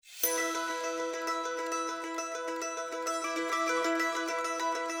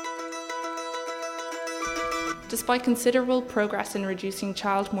Despite considerable progress in reducing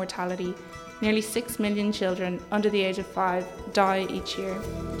child mortality, nearly 6 million children under the age of 5 die each year.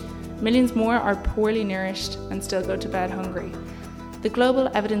 Millions more are poorly nourished and still go to bed hungry. The global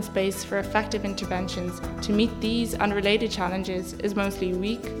evidence base for effective interventions to meet these and related challenges is mostly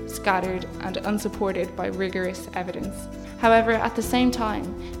weak, scattered, and unsupported by rigorous evidence. However, at the same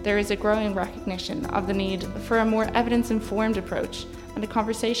time, there is a growing recognition of the need for a more evidence-informed approach and a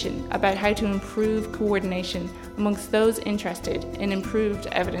conversation about how to improve coordination amongst those interested in improved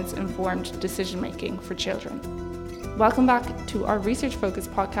evidence-informed decision-making for children. Welcome back to our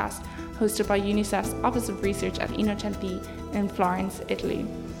research-focused podcast hosted by UNICEF's Office of Research at Innocenti in Florence, Italy.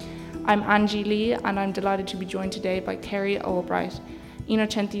 I'm Angie Lee, and I'm delighted to be joined today by Kerry Albright,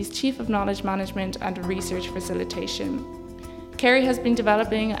 Innocenti's Chief of Knowledge Management and Research Facilitation. Kerry has been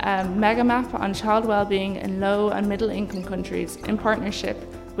developing a mega map on child wellbeing in low and middle income countries in partnership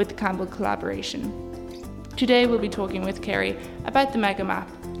with the Campbell Collaboration. Today we'll be talking with Kerry about the mega map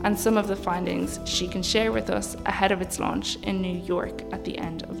and some of the findings she can share with us ahead of its launch in New York at the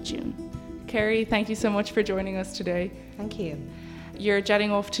end of June. Kerry, thank you so much for joining us today. Thank you. You're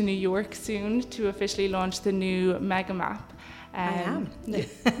jetting off to New York soon to officially launch the new mega map. I am. Yes,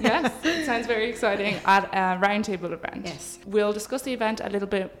 it sounds very exciting at a roundtable event. Yes. We'll discuss the event a little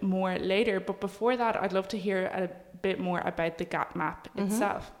bit more later, but before that, I'd love to hear a bit more about the GAP map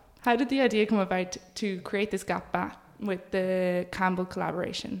itself. How did the idea come about to create this GAP map with the Campbell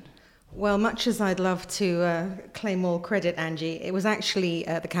Collaboration? Well, much as I'd love to claim all credit, Angie, it was actually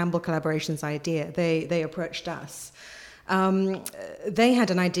the Campbell Collaboration's idea. They approached us. They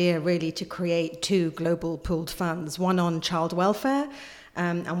had an idea really to create two global pooled funds, one on child welfare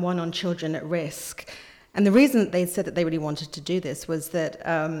and one on children at risk. And the reason that they said that they really wanted to do this was that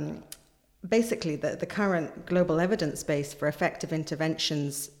basically the current global evidence base for effective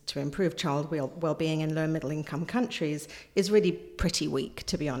interventions to improve child well-being in low and middle income countries is really pretty weak,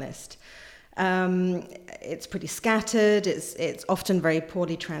 to be honest. It's pretty scattered, it's often very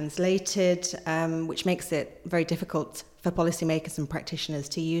poorly translated, which makes it very difficult for policymakers and practitioners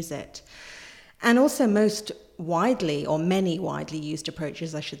to use it. And also most widely, or many widely used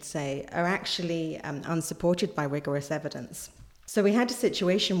approaches, I should say, are actually unsupported by rigorous evidence. So we had a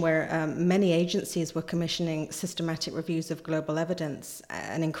situation where many agencies were commissioning systematic reviews of global evidence,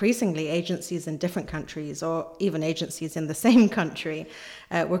 and increasingly agencies in different countries, or even agencies in the same country,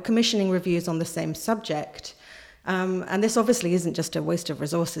 were commissioning reviews on the same subject. And this obviously isn't just a waste of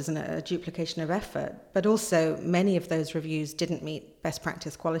resources and a duplication of effort, but also many of those reviews didn't meet best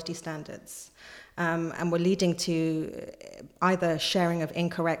practice quality standards, and were leading to either sharing of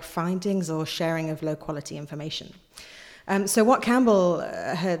incorrect findings or sharing of low quality information. So what Campbell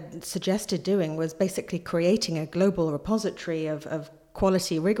had suggested doing was basically creating a global repository of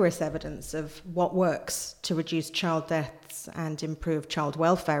quality, rigorous evidence of what works to reduce child deaths and improve child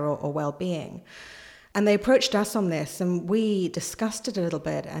welfare or well-being. And they approached us on this, and we discussed it a little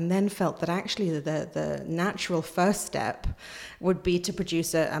bit and then felt that actually the natural first step would be to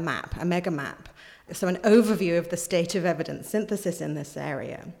produce a map, a mega map, so an overview of the state of evidence synthesis in this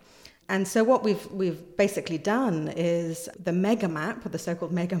area. And so what we've basically done is the mega map, or the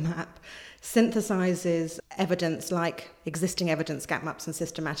so-called mega map, synthesizes evidence like existing evidence gap maps and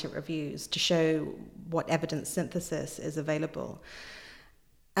systematic reviews to show what evidence synthesis is available.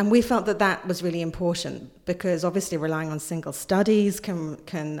 And we felt that that was really important because obviously relying on single studies can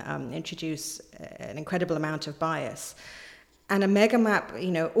introduce an incredible amount of bias. And a mega map,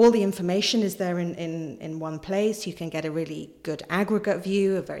 all the information is there in one place. You can get a really good aggregate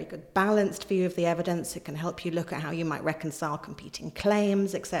view, a very good balanced view of the evidence. It can help you look at how you might reconcile competing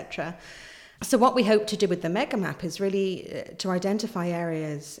claims, etc. So what we hope to do with the mega map is really to identify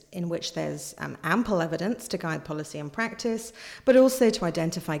areas in which there's ample evidence to guide policy and practice, but also to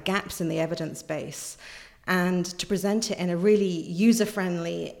identify gaps in the evidence base and to present it in a really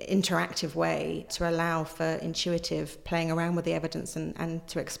user-friendly, interactive way to allow for intuitive playing around with the evidence and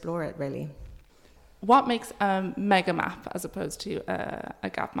to explore it, really. What makes a mega map as opposed to a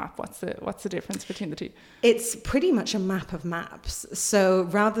gap map? What's the difference between the two? It's pretty much a map of maps. So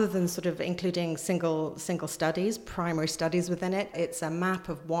rather than sort of including single studies, primary studies within it, it's a map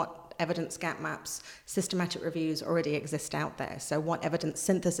of what evidence gap maps, systematic reviews already exist out there. So what evidence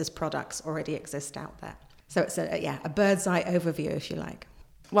synthesis products already exist out there. So it's a bird's eye overview, if you like.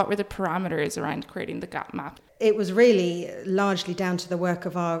 What were the parameters around creating the gap map? It was really largely down to the work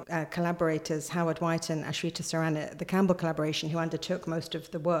of our collaborators, Howard White and Ashrita Saran at the Campbell Collaboration, who undertook most of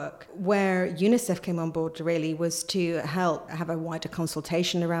the work. Where UNICEF came on board really was to help have a wider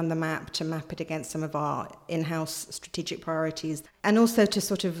consultation around the map, to map it against some of our in-house strategic priorities, and also to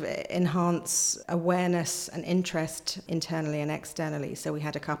sort of enhance awareness and interest internally and externally. So we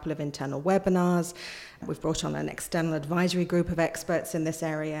had a couple of internal webinars. We've brought on an external advisory group of experts in this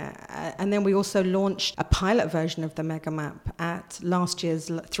area. And then we also launched a pilot version of the megamap at last year's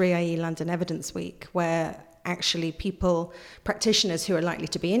 3IE London Evidence Week, where actually practitioners who are likely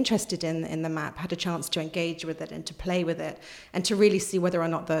to be interested in the map had a chance to engage with it and to play with it and to really see whether or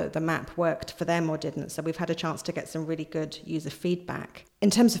not the map worked for them or didn't. So we've had a chance to get some really good user feedback. In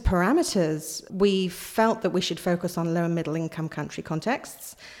terms of parameters, we felt that we should focus on low and middle income country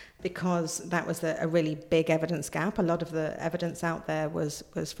contexts, because that was a really big evidence gap. A lot of the evidence out there was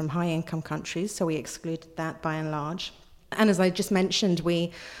from high-income countries, so we excluded that by and large. And as I just mentioned,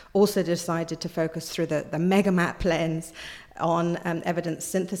 we also decided to focus through the megamap lens on evidence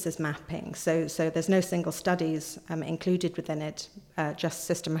synthesis mapping. So there's no single studies included within it, just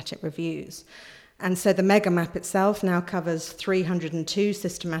systematic reviews. And so the megamap itself now covers 302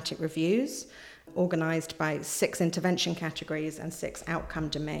 systematic reviews, organised by 6 intervention categories and 6 outcome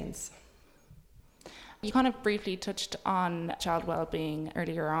domains. You kind of briefly touched on child well-being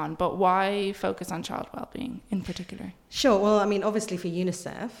earlier on, but why focus on child well-being in particular? Sure. Well, I mean, obviously for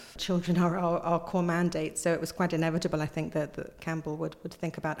UNICEF, children are our core mandate, so it was quite inevitable, I think, that Campbell would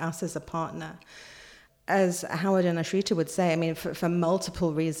think about us as a partner. As Howard and Ashrita would say, I mean, for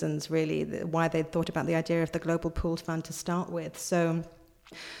multiple reasons, really, why they thought about the idea of the Global Pooled Fund to start with. So,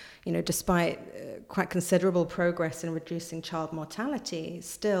 despite quite considerable progress in reducing child mortality,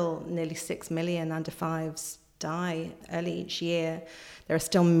 still nearly 6 million under 5s die early each year. There are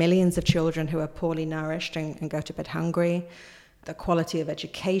still millions of children who are poorly nourished and go to bed hungry. The quality of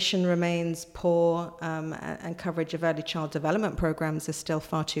education remains poor, and coverage of early child development programs is still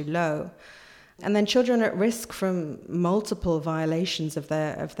far too low. And then children are at risk from multiple violations of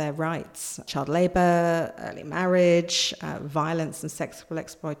their rights: child labor, early marriage, violence and sexual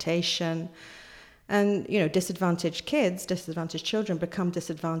exploitation. And, disadvantaged children become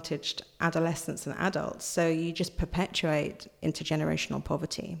disadvantaged adolescents and adults. So you just perpetuate intergenerational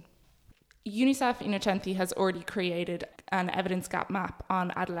poverty. UNICEF Innocenti has already created an evidence gap map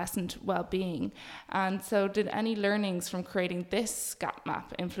on adolescent well-being. And so did any learnings from creating this gap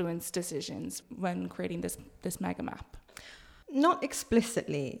map influence decisions when creating this mega map? Not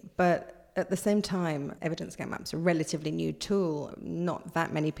explicitly, but at the same time, evidence gap maps are a relatively new tool. Not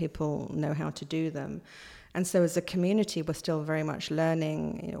that many people know how to do them. And so as a community, we're still very much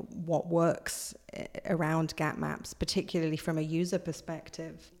learning what works around gap maps, particularly from a user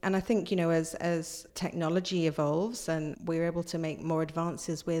perspective. And I think, as technology evolves and we're able to make more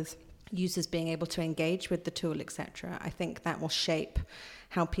advances with users being able to engage with the tool, etc., I think that will shape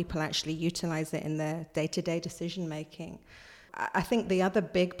how people actually utilize it in their day-to-day decision-making. I think the other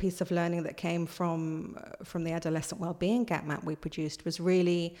big piece of learning that came from the adolescent wellbeing gap map we produced was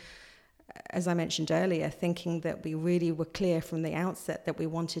really, as I mentioned earlier, thinking that we really were clear from the outset that we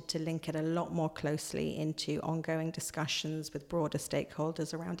wanted to link it a lot more closely into ongoing discussions with broader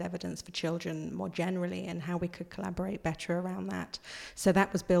stakeholders around evidence for children more generally and how we could collaborate better around that. So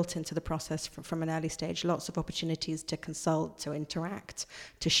that was built into the process from an early stage. Lots of opportunities to consult, to interact,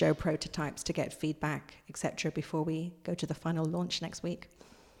 to show prototypes, to get feedback, etc. before we go to the final launch next week.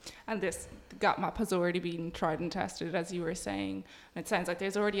 And this gap map has already been tried and tested, as you were saying. And it sounds like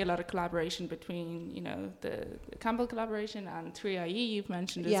there's already a lot of collaboration between, the Campbell collaboration and 3IE you've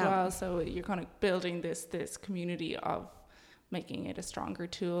mentioned as well. So you're kind of building this community of making it a stronger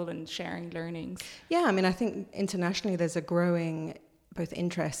tool and sharing learnings. Yeah, I mean, I think internationally there's a growing both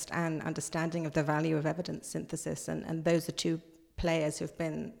interest and understanding of the value of evidence synthesis, and those are two players who've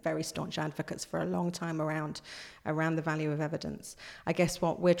been very staunch advocates for a long time around the value of evidence. I guess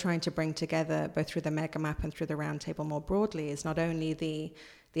what we're trying to bring together, both through the mega map and through the roundtable more broadly, is not only the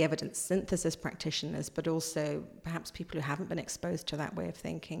evidence synthesis practitioners, but also perhaps people who haven't been exposed to that way of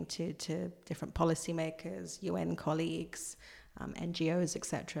thinking, to different policymakers, UN colleagues, NGOs,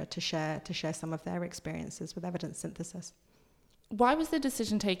 etc., to share some of their experiences with evidence synthesis. Why was the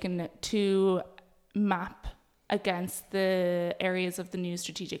decision taken to map against the areas of the new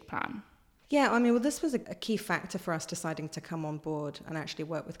strategic plan? Yeah, I mean, well, this was a key factor for us deciding to come on board and actually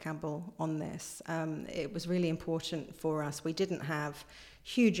work with Campbell on this. It was really important for us. We didn't have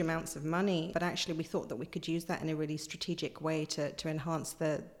huge amounts of money, but actually we thought that we could use that in a really strategic way to enhance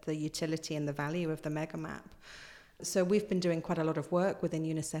the utility and the value of the mega map. So we've been doing quite a lot of work within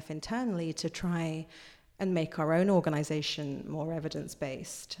UNICEF internally to try and make our own organization more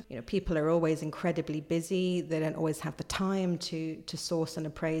evidence-based. People are always incredibly busy. They don't always have the time to source and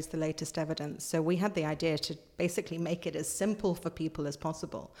appraise the latest evidence. So we had the idea to basically make it as simple for people as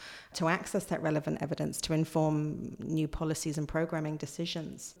possible to access that relevant evidence to inform new policies and programming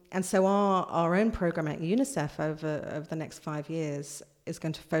decisions. And so our own program at UNICEF over the next 5 years is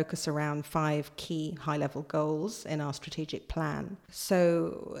going to focus around 5 key high-level goals in our strategic plan.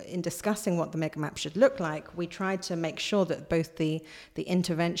 So in discussing what the megamap should look like, we tried to make sure that both the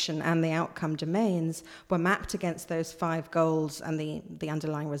intervention and the outcome domains were mapped against those 5 goals and the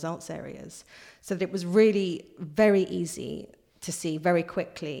underlying results areas, so that it was really very easy to see very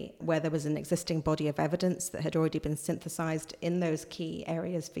quickly where there was an existing body of evidence that had already been synthesized in those key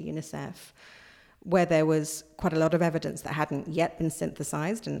areas for UNICEF, where there was quite a lot of evidence that hadn't yet been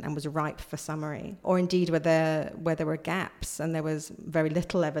synthesized and was ripe for summary, or indeed where there were gaps and there was very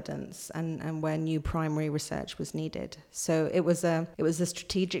little evidence and where new primary research was needed. So it was a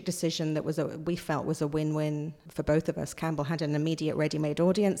strategic decision that we felt was a win-win for both of us. Campbell had an immediate ready-made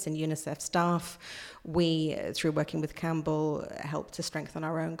audience in UNICEF staff. We, through working with Campbell, helped to strengthen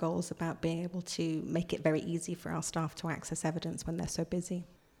our own goals about being able to make it very easy for our staff to access evidence when they're so busy.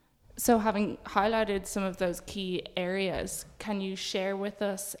 So having highlighted some of those key areas, can you share with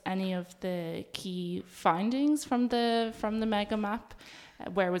us any of the key findings from the mega map?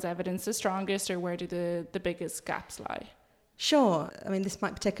 Where was evidence the strongest, or where do the biggest gaps lie? Sure. I mean, this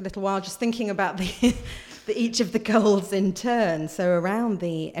might take a little while just thinking about each of the goals in turn. So around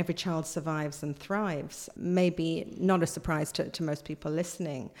the Every Child Survives and Thrives, maybe not a surprise to most people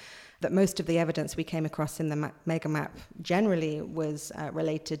listening, that most of the evidence we came across in the megamap generally was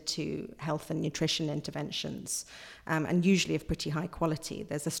related to health and nutrition interventions, and usually of pretty high quality.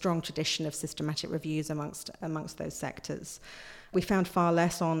 There's a strong tradition of systematic reviews amongst those sectors. We found far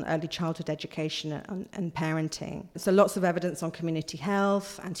less on early childhood education and parenting. So lots of evidence on community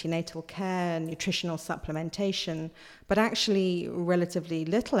health, antenatal care, nutritional supplementation, but actually relatively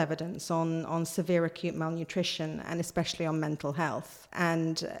little evidence on severe acute malnutrition and especially on mental health.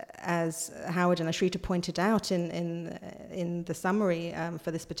 And as Howard and Ashrita pointed out in the summary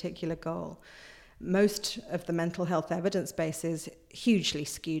for this particular goal, most of the mental health evidence base is hugely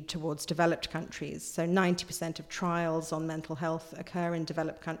skewed towards developed countries. So 90% of trials on mental health occur in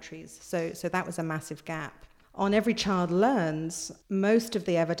developed countries. So that was a massive gap. On Every Child Learns, most of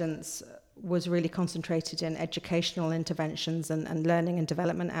the evidence was really concentrated in educational interventions and learning and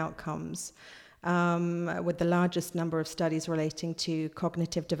development outcomes, with the largest number of studies relating to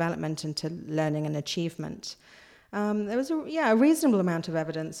cognitive development and to learning and achievement. There was a reasonable amount of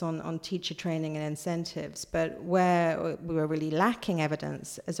evidence on teacher training and incentives, but where we were really lacking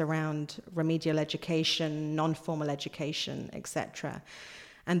evidence is around remedial education, non-formal education, etc.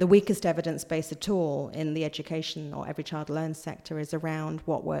 And the weakest evidence base at all in the education or Every Child Learns sector is around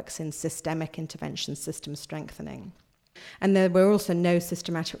what works in systemic intervention, system strengthening. And there were also no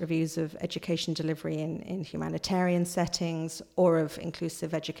systematic reviews of education delivery in humanitarian settings or of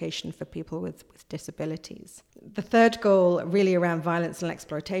inclusive education for people with disabilities. The third goal, really around violence and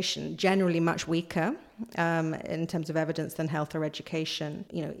exploitation, generally much weaker in terms of evidence than health or education.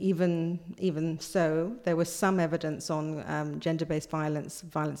 Even so, there was some evidence on gender-based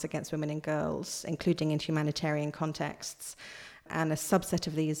violence against women and girls, including in humanitarian contexts. And a subset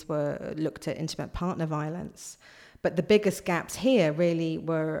of these were looked at intimate partner violence. But the biggest gaps here really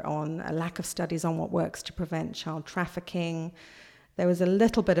were on a lack of studies on what works to prevent child trafficking. There was a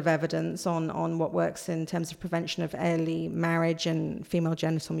little bit of evidence on what works in terms of prevention of early marriage and female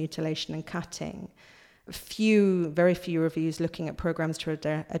genital mutilation and cutting. Very few reviews looking at programs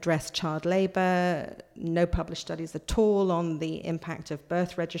to address child labor, no published studies at all on the impact of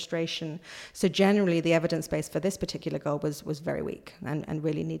birth registration. So generally the evidence base for this particular goal was very weak and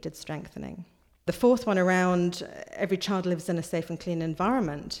really needed strengthening. The fourth one around Every Child Lives in a Safe and Clean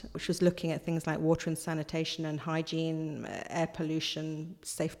Environment, which was looking at things like water and sanitation and hygiene, air pollution,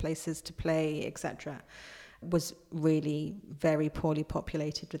 safe places to play, etc., was really very poorly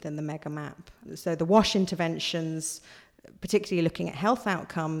populated within the mega map. So the WASH interventions, particularly looking at health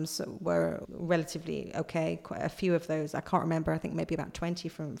outcomes, were relatively okay. Quite a few of those, I can't remember, I think maybe about 20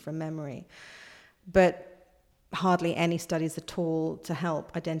 from memory. But hardly any studies at all to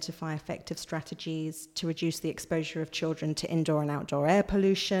help identify effective strategies to reduce the exposure of children to indoor and outdoor air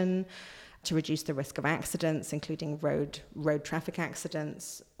pollution, to reduce the risk of accidents, including road traffic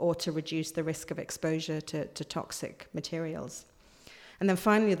accidents, or to reduce the risk of exposure to toxic materials. And then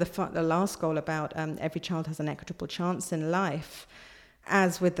finally, the last goal about every child has an equitable chance in life.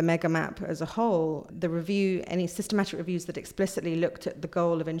 As with the megamap as a whole, any systematic reviews that explicitly looked at the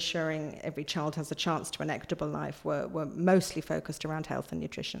goal of ensuring every child has a chance to an equitable life were mostly focused around health and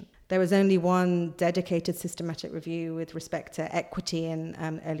nutrition. There was only one dedicated systematic review with respect to equity in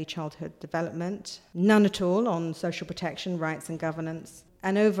early childhood development, none at all on social protection, rights and governance,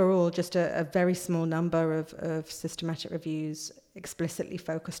 and overall just a very small number of systematic reviews explicitly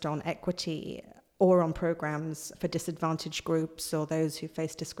focused on equity or on programs for disadvantaged groups or those who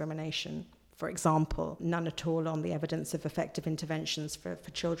face discrimination. For example, none at all on the evidence of effective interventions for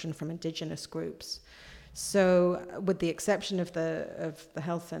children from indigenous groups. So with the exception of the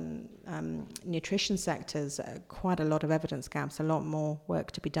health and nutrition sectors, quite a lot of evidence gaps, a lot more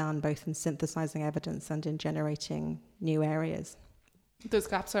work to be done, both in synthesizing evidence and in generating new areas. Those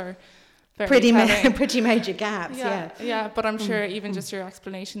gaps are pretty major gaps, yeah. But I'm sure even just your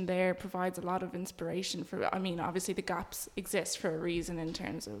explanation there provides a lot of inspiration obviously the gaps exist for a reason in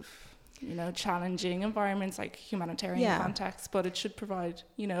terms of challenging environments like humanitarian contexts, but it should provide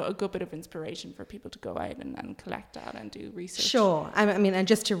a good bit of inspiration for people to go out and collect data and do research. Sure. And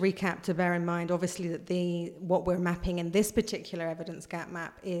just to recap, to bear in mind obviously that what we're mapping in this particular evidence gap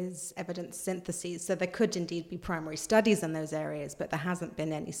map is evidence syntheses, so there could indeed be primary studies in those areas, but there hasn't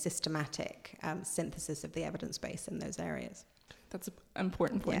been any systematic synthesis of the evidence base in those areas. That's an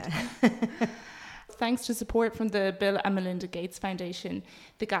important point. Yeah. Thanks to support from the Bill and Melinda Gates Foundation,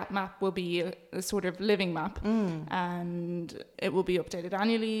 the GAP map will be a sort of living map, and it will be updated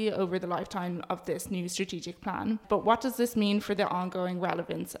annually over the lifetime of this new strategic plan. But what does this mean for the ongoing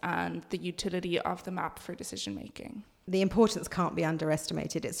relevance and the utility of the map for decision making? The importance can't be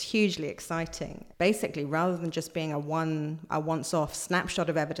underestimated. It's hugely exciting. Basically, rather than just being a once-off snapshot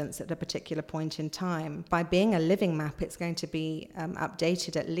of evidence at a particular point in time, by being a living map, it's going to be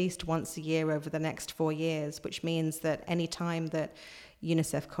updated at least once a year over the next 4 years, which means that any time that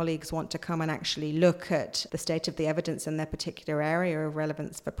UNICEF colleagues want to come and actually look at the state of the evidence in their particular area of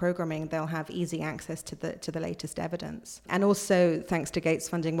relevance for programming, they'll have easy access to the latest evidence. And also, thanks to Gates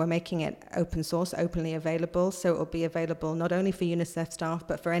funding, we're making it open source, openly available, so it will be available not only for UNICEF staff,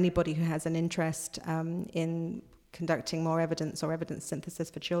 but for anybody who has an interest in conducting more evidence or evidence synthesis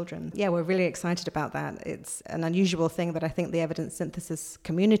for children. Yeah, we're really excited about that. It's an unusual thing that I think the evidence synthesis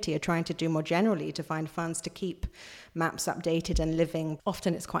community are trying to do more generally, to find funds to keep maps updated and living.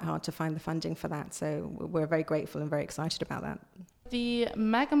 Often it's quite hard to find the funding for that, so we're very grateful and very excited about that. The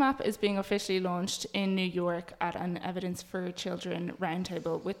megamap is being officially launched in New York at an Evidence for Children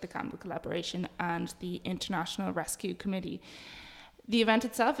roundtable with the Campbell Collaboration and the International Rescue Committee. The event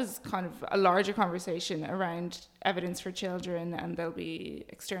itself is kind of a larger conversation around evidence for children, and there'll be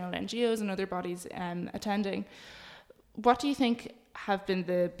external NGOs and other bodies attending. What do you think have been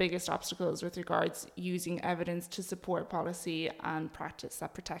the biggest obstacles with regards using evidence to support policy and practice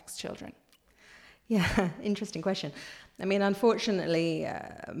that protects children? Yeah, interesting question. Unfortunately,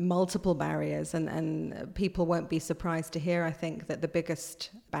 multiple barriers, and people won't be surprised to hear, I think, that the biggest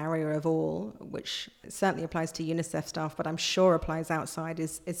barrier of all, which certainly applies to UNICEF staff, but I'm sure applies outside,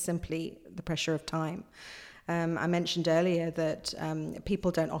 is simply the pressure of time. I mentioned earlier that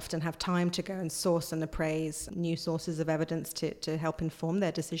people don't often have time to go and source and appraise new sources of evidence to help inform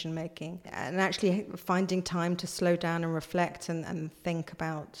their decision making. And actually finding time to slow down and reflect and think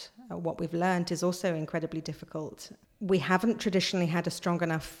about what we've learned is also incredibly difficult. We haven't traditionally had a strong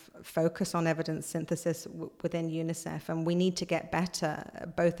enough focus on evidence synthesis within UNICEF, and we need to get better,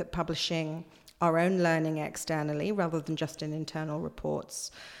 both at publishing our own learning externally rather than just in internal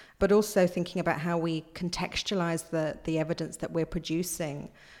reports, but also thinking about how we contextualize the evidence that we're producing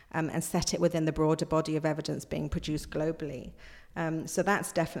and set it within the broader body of evidence being produced globally. So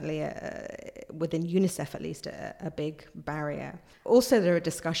that's definitely, within UNICEF at least, a big barrier. Also, there are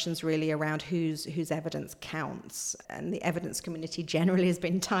discussions really around whose evidence counts, and the evidence community generally has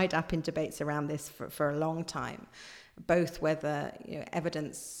been tied up in debates around this for a long time, both whether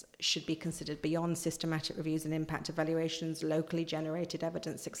evidence should be considered beyond systematic reviews and impact evaluations, locally generated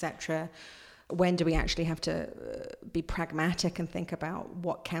evidence, etc. When do we actually have to be pragmatic and think about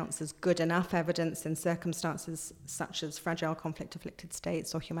what counts as good enough evidence in circumstances such as fragile conflict-afflicted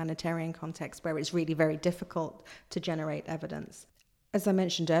states or humanitarian contexts where it's really very difficult to generate evidence? As I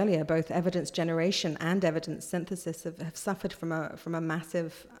mentioned earlier, both evidence generation and evidence synthesis have suffered from a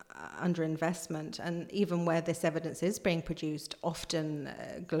massive underinvestment, and even where this evidence is being produced, often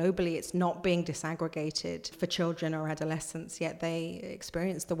globally it's not being disaggregated for children or adolescents, yet they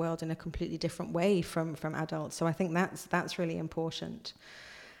experience the world in a completely different way from adults. So I think that's really important.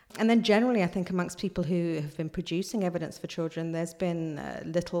 And then generally, I think amongst people who have been producing evidence for children, there's been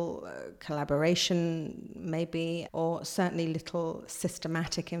little collaboration maybe, or certainly little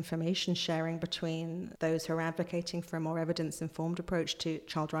systematic information sharing between those who are advocating for a more evidence-informed approach to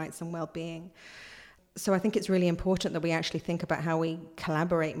child rights and well-being. So I think it's really important that we actually think about how we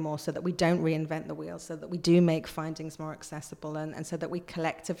collaborate more so that we don't reinvent the wheel, so that we do make findings more accessible, and so that we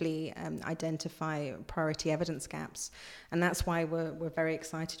collectively identify priority evidence gaps. And that's why we're very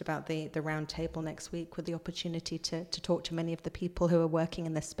excited about the round table next week, with the opportunity to talk to many of the people who are working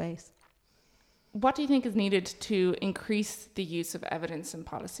in this space. What do you think is needed to increase the use of evidence in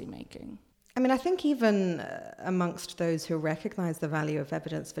policy making? I mean, I think even amongst those who recognize the value of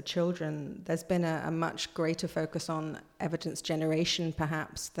evidence for children, there's been a much greater focus on evidence generation,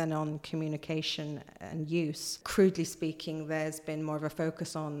 perhaps, than on communication and use. Crudely speaking, there's been more of a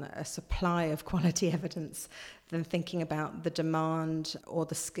focus on a supply of quality evidence than thinking about the demand or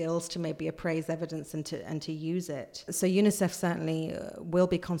the skills to maybe appraise evidence and to use it. So UNICEF certainly will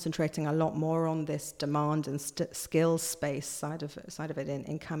be concentrating a lot more on this demand and skills space side of it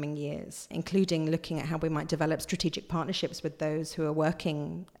in coming years, including looking at how we might develop strategic partnerships with those who are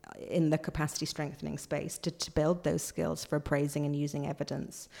working in the capacity strengthening space to build those skills for appraising and using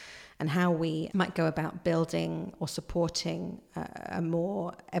evidence, and how we might go about building or supporting a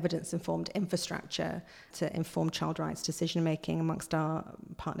more evidence-informed infrastructure to inform child rights decision-making amongst our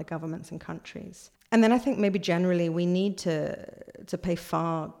partner governments and countries. And then I think maybe generally we need to pay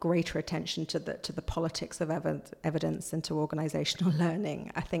far greater attention to the politics of evidence and to organizational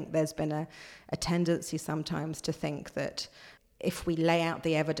learning. I think there's been a tendency sometimes to think that if we lay out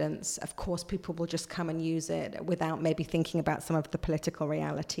the evidence, of course people will just come and use it without maybe thinking about some of the political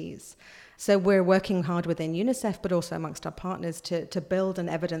realities. So we're working hard within UNICEF, but also amongst our partners to build an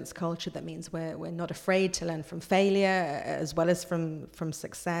evidence culture that means we're not afraid to learn from failure as well as from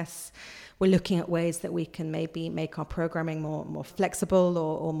success. We're looking at ways that we can maybe make our programming more flexible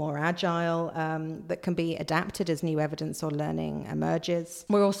or more agile, that can be adapted as new evidence or learning emerges.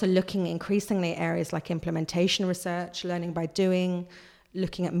 We're also looking increasingly at areas like implementation research, learning by doing,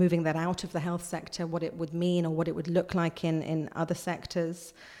 looking at moving that out of the health sector, what it would mean or what it would look like in other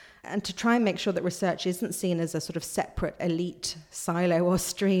sectors, and to try and make sure that research isn't seen as a sort of separate elite silo or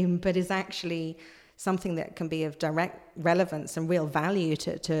stream, but is actually something that can be of direct relevance and real value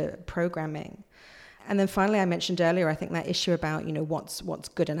to programming. And then finally, I mentioned earlier, I think that issue about, what's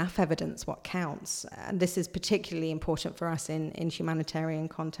good enough evidence, what counts. And this is particularly important for us in humanitarian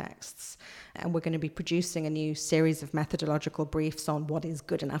contexts. And we're going to be producing a new series of methodological briefs on what is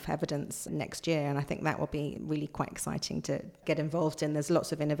good enough evidence next year. And I think that will be really quite exciting to get involved in. There's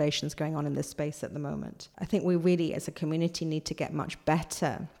lots of innovations going on in this space at the moment. I think we really, as a community, need to get much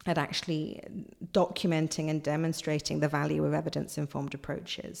better at actually documenting and demonstrating the value of evidence-informed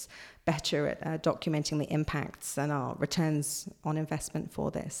approaches, better at documenting the impacts and our returns on investment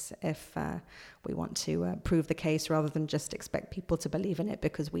for this if we want to prove the case rather than just expect people to believe in it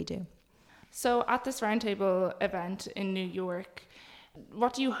because we do. So at this roundtable event in New York,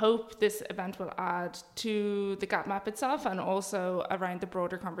 what do you hope this event will add to the gap map itself and also around the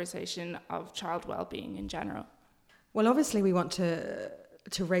broader conversation of child well-being in general? Well, obviously we want to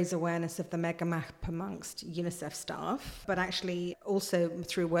raise awareness of the mega map amongst UNICEF staff, but actually also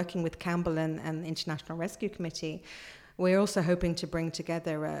through working with Campbell and the International Rescue Committee, we're also hoping to bring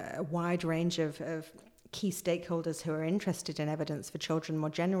together a wide range of key stakeholders who are interested in evidence for children more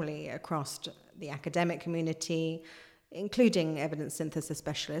generally across the academic community, including evidence synthesis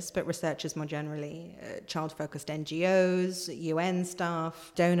specialists, but researchers more generally, child-focused NGOs, UN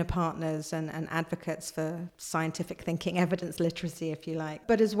staff, donor partners, and advocates for scientific thinking, evidence literacy, if you like.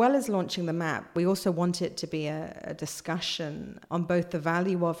 But as well as launching the map, we also want it to be a discussion on both the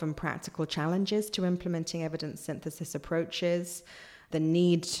value of and practical challenges to implementing evidence synthesis approaches, the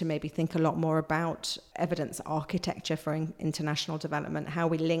need to maybe think a lot more about evidence architecture for international development, how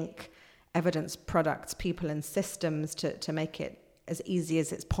we link evidence products, people and systems to make it as easy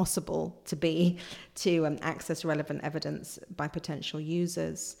as it's possible to be to access relevant evidence by potential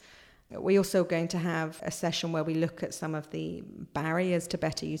users. We're also going to have a session where we look at some of the barriers to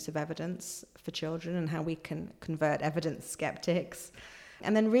better use of evidence for children and how we can convert evidence skeptics.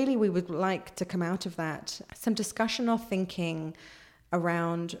 And then really we would like to come out of that some discussion or thinking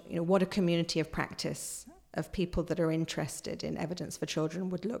around what a community of practice of people that are interested in evidence for children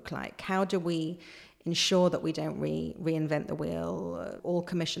would look like. How do we ensure that we don't reinvent the wheel, all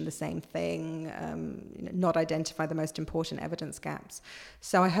commission the same thing, not identify the most important evidence gaps?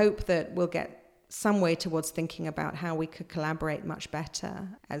 So I hope that we'll get some way towards thinking about how we could collaborate much better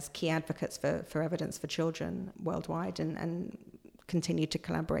as key advocates for evidence for children worldwide and continue to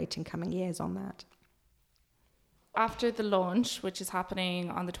collaborate in coming years on that. After the launch, which is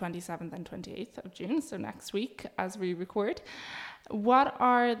happening on the 27th and 28th of June, so next week as we record, what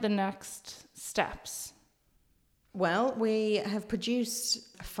are the next steps? Well, we have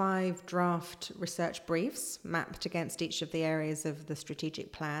produced 5 draft research briefs mapped against each of the areas of the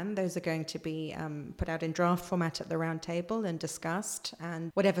strategic plan. Those are going to be put out in draft format at the round table and discussed.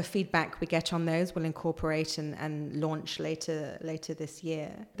 And whatever feedback we get on those, we'll incorporate and launch later this year.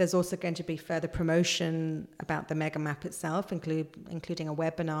 There's also going to be further promotion about the mega map itself, including a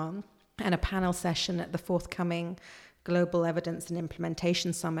webinar and a panel session at the forthcoming Global Evidence and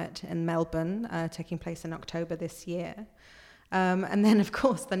Implementation Summit in Melbourne, taking place in October this year. And then, of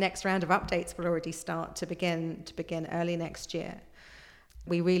course, the next round of updates will already start to begin early next year.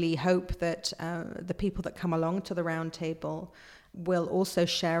 We really hope that the people that come along to the roundtable will also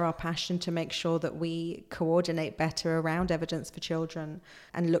share our passion to make sure that we coordinate better around evidence for children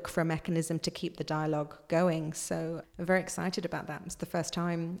and look for a mechanism to keep the dialogue going. So I'm very excited about that. It's the first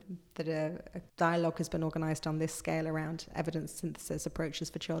time that a dialogue has been organised on this scale around evidence synthesis approaches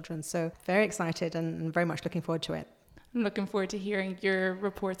for children. So very excited and very much looking forward to it. I'm looking forward to hearing your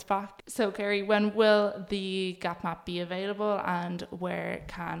reports back. So, Kerry, when will the gap map be available and where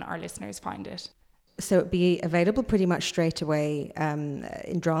can our listeners find it? So it'll be available pretty much straight away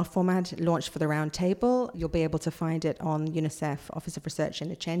in draft format, launched for the round table. You'll be able to find it on UNICEF Office of Research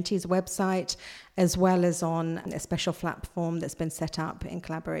Innocenti's website, as well as on a special platform that's been set up in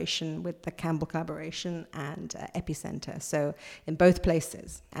collaboration with the Campbell Collaboration and Epicenter. So in both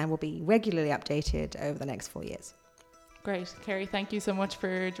places, and will be regularly updated over the next 4 years. Great. Kerry, thank you so much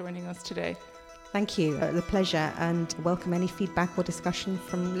for joining us today. Thank you. The pleasure, and welcome any feedback or discussion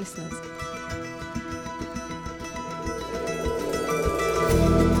from listeners.